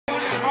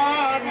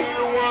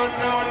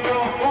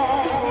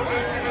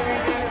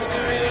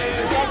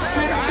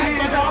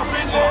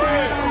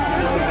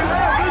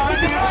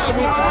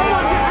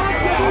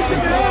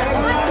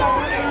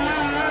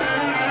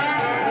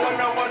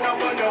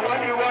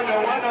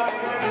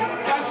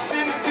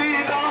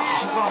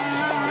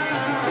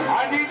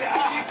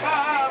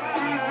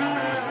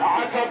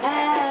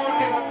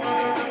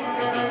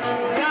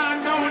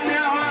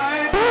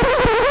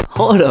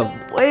Hold up,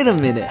 wait a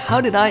minute,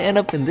 how did I end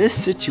up in this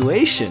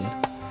situation?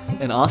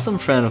 An awesome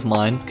friend of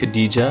mine,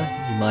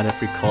 Khadija, you might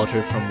have recalled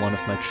her from one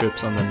of my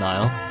trips on the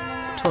Nile,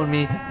 told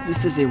me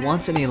this is a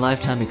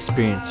once-in-a-lifetime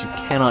experience, you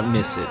cannot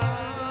miss it.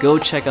 Go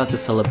check out the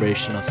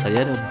celebration of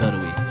Sayed El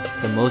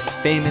Badawi, the most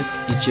famous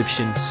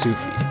Egyptian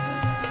Sufi.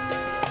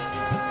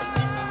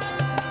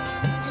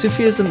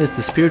 Sufism is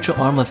the spiritual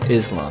arm of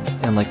Islam,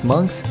 and like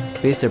monks,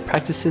 base their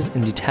practices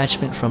in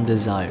detachment from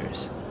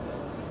desires.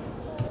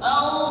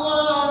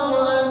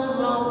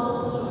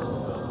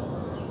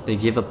 They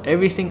give up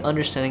everything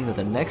understanding that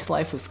the next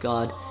life with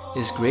God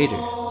is greater.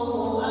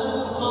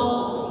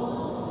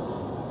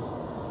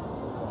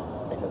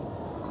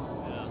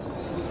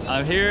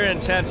 I'm here in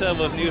Tanta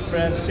with new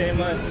friends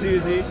Shema and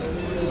Susie.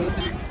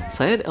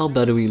 Sayed El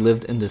Badawi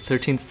lived in the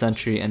 13th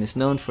century and is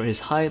known for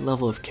his high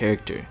level of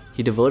character.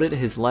 He devoted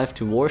his life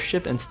to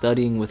worship and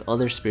studying with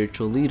other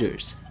spiritual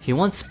leaders. He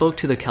once spoke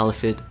to the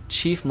caliphate,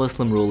 chief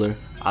Muslim ruler,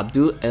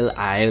 Abdul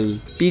al-Ail,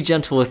 be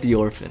gentle with the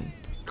orphan,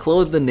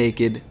 clothe the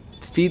naked,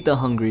 feed the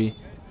hungry,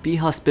 be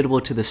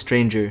hospitable to the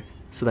stranger,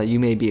 so that you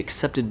may be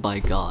accepted by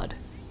God.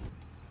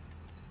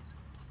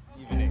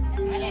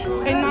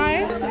 At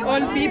night,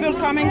 all people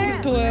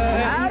coming to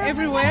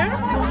everywhere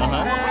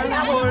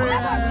for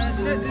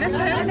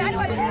listen,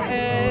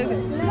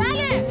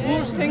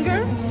 more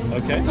singer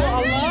to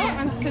Allah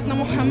and Sayyidina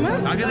Muhammad.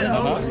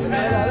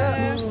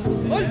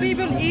 All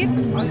people eat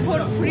for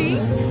free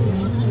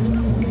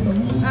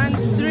and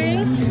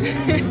drink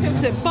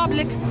the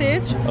public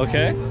stage.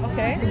 Okay.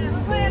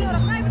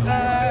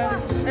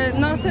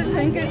 Nasser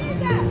sing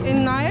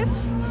in night.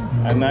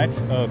 At night?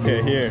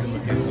 Okay, here.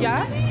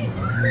 Yeah.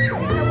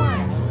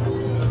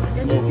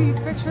 Can you see his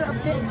picture up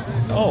there?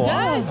 Oh wow.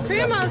 Yeah, it's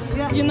famous.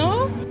 You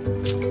know?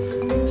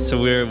 So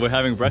we're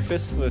having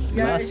breakfast with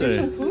Nasser.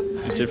 Egyptian food.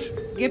 Egyptian.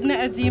 جبنة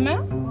قديمة.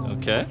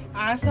 Okay.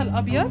 عسل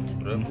أبيض.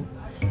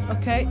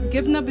 Okay.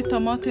 جبنة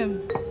بطماطم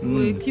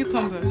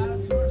وكيوكمبر.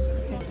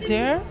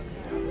 There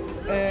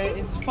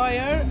is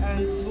fire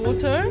and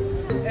water.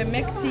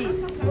 Make tea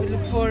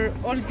for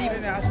all people.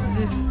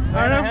 This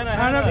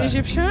Arab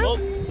Egyptian. Oh,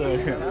 sorry.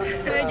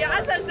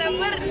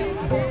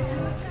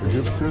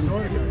 Egyptian.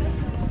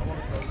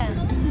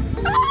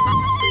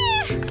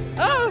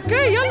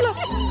 اوكي يلا.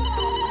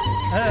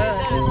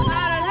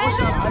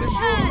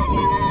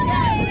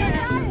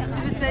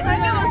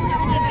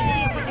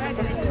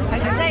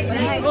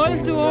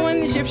 Old woman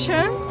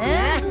Egyptian.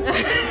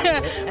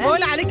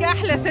 بقول عليك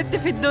احلى ست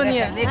في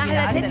الدنيا.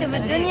 احلى ست في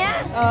الدنيا.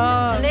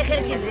 الله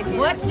يخليك.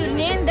 What's your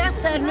name? Good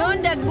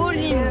afternoon. Good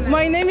morning.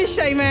 My name is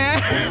Shayma.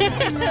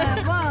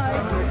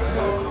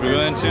 We're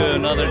going to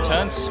another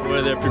tent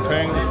where they're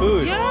preparing the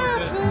food. Yeah,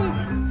 food.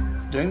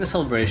 During the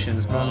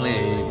celebrations, normally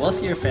a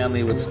wealthier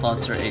family would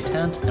sponsor a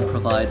tent and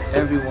provide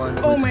everyone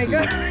with Oh my food.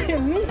 God,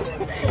 meat.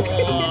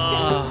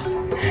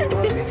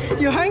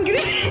 You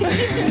hungry?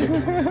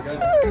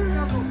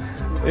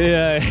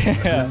 Yeah.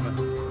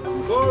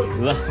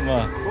 لحمة.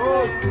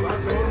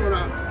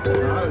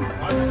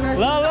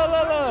 لا لا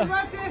لا لا.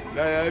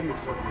 لا يا أمي.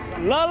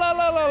 لا لا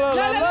لا لا لا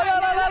لا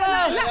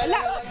لا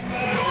لا.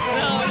 It's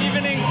now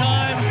evening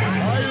time.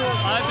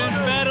 I've been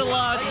fed a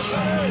lot.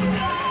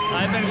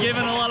 I've been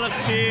given a lot of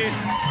tea.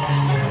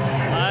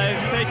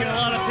 I've taken a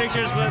lot of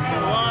pictures with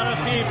a lot of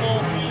people.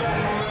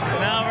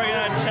 Now we're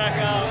gonna check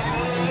out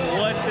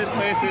what this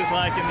place is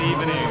like in the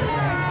evening.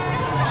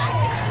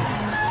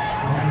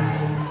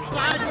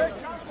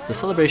 The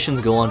celebrations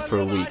go on for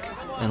a week,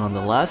 and on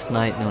the last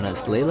night known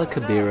as Layla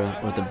Kabira,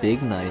 or the Big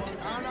Night,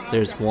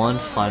 there's one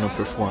final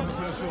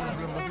performance.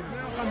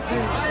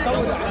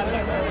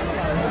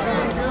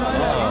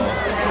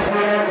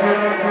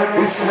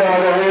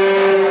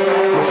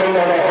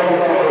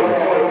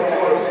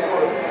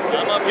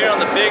 I'm up here on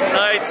the Big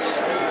Night,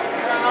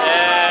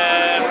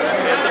 and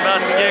it's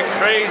about to get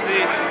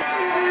crazy.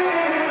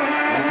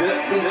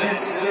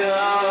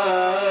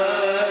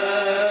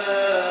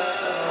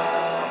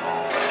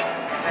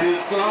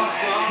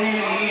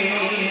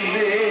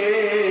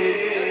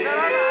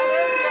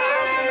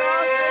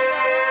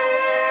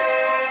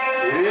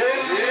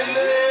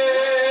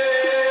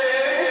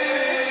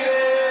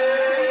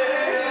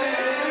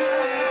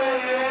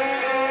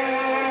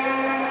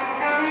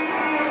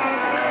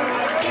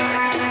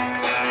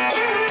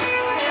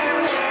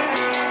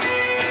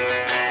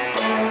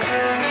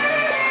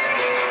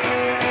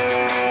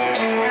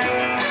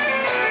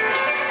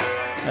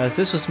 As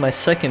this was my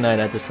second night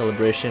at the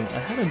celebration, I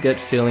had a gut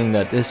feeling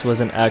that this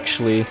wasn't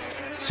actually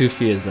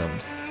Sufism.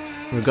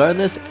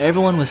 Regardless,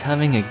 everyone was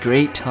having a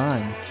great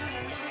time.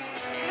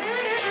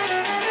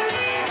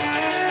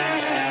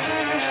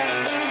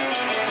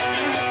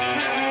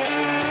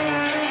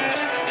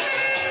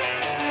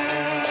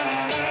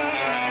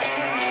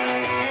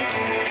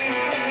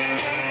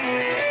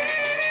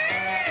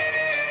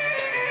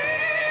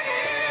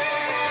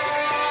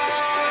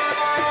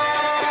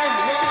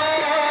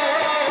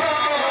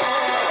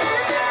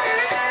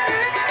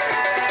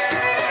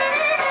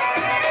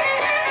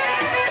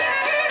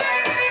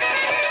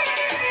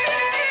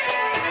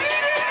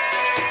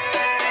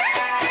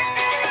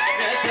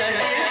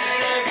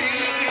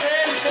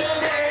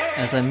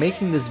 As I'm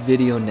making this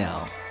video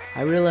now,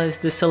 I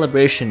realized this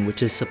celebration,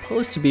 which is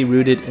supposed to be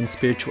rooted in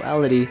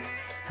spirituality,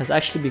 has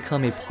actually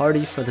become a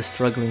party for the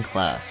struggling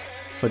class,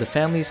 for the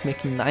families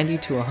making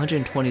 $90 to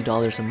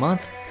 $120 a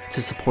month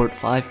to support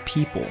 5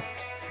 people.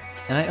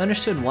 And I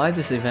understood why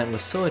this event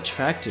was so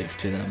attractive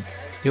to them.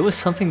 It was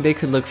something they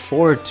could look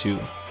forward to,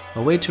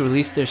 a way to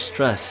release their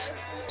stress,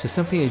 to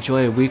simply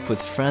enjoy a week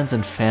with friends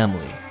and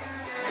family.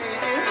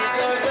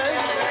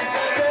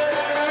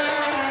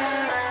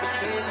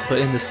 But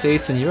in the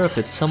States and Europe,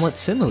 it's somewhat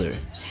similar.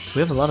 We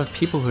have a lot of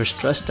people who are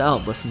stressed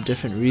out, but from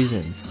different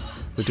reasons.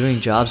 We're doing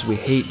jobs we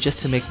hate just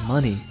to make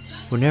money.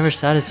 We're never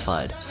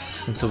satisfied.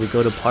 And so we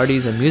go to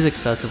parties and music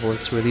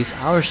festivals to release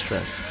our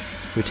stress.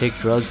 We take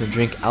drugs and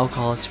drink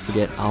alcohol to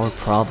forget our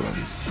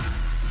problems.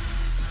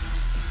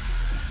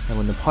 And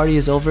when the party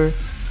is over,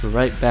 we're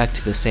right back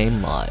to the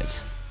same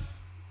lives.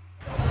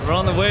 We're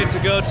on the way to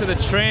go to the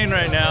train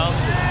right now,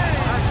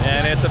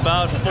 and it's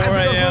about 4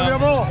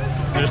 a.m.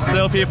 There's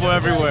still people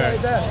everywhere.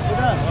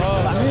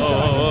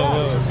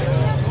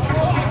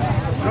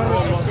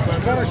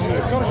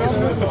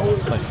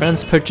 My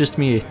friends purchased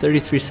me a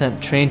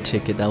 33-cent train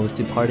ticket that was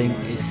departing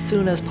as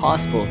soon as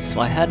possible,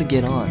 so I had to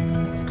get on.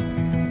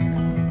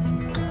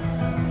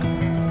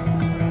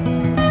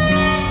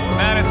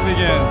 Madness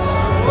begins.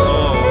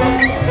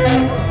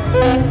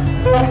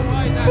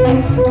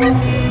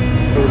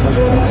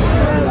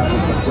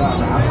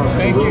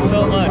 Thank you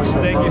so much.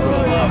 Thank you so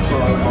much.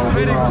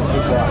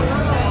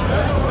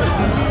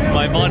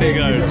 My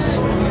bodyguards.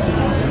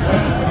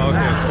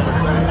 Okay.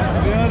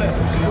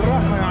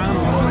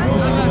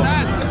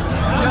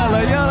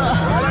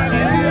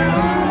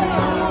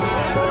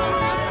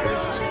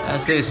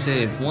 As they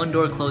say, if one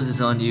door closes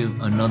on you,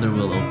 another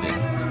will open.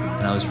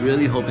 And I was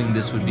really hoping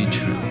this would be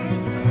true.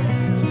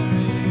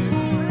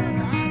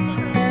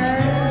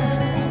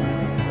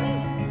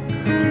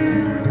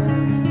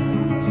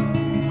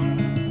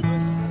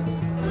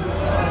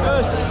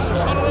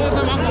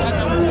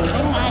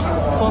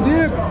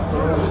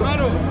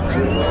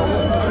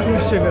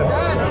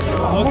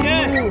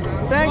 Okay,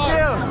 thank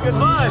you.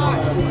 Goodbye.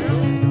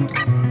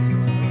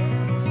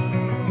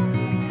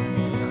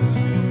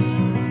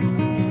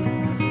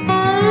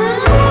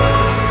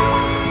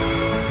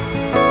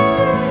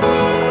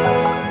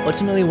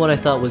 Ultimately, what I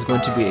thought was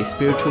going to be a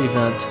spiritual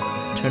event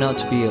turned out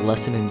to be a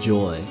lesson in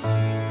joy.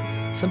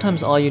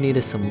 Sometimes all you need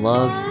is some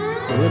love,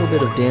 a little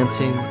bit of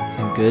dancing,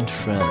 and good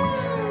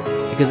friends.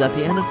 Because at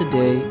the end of the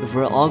day, if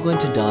we're all going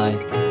to die,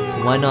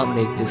 then why not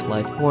make this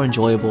life more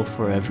enjoyable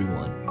for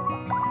everyone?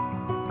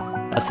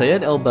 As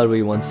Sayed El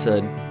Badawi once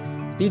said,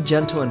 be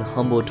gentle and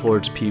humble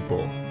towards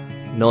people,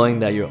 knowing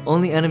that your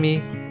only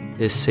enemy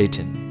is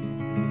Satan.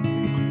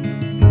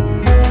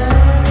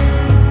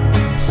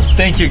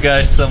 Thank you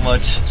guys so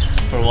much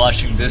for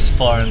watching this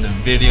far in the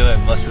video. It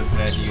must have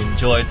meant you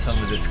enjoyed some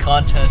of this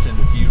content, and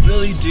if you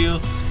really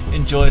do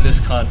enjoy this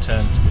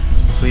content,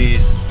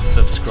 please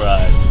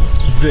subscribe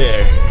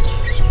there,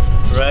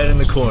 right in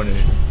the corner.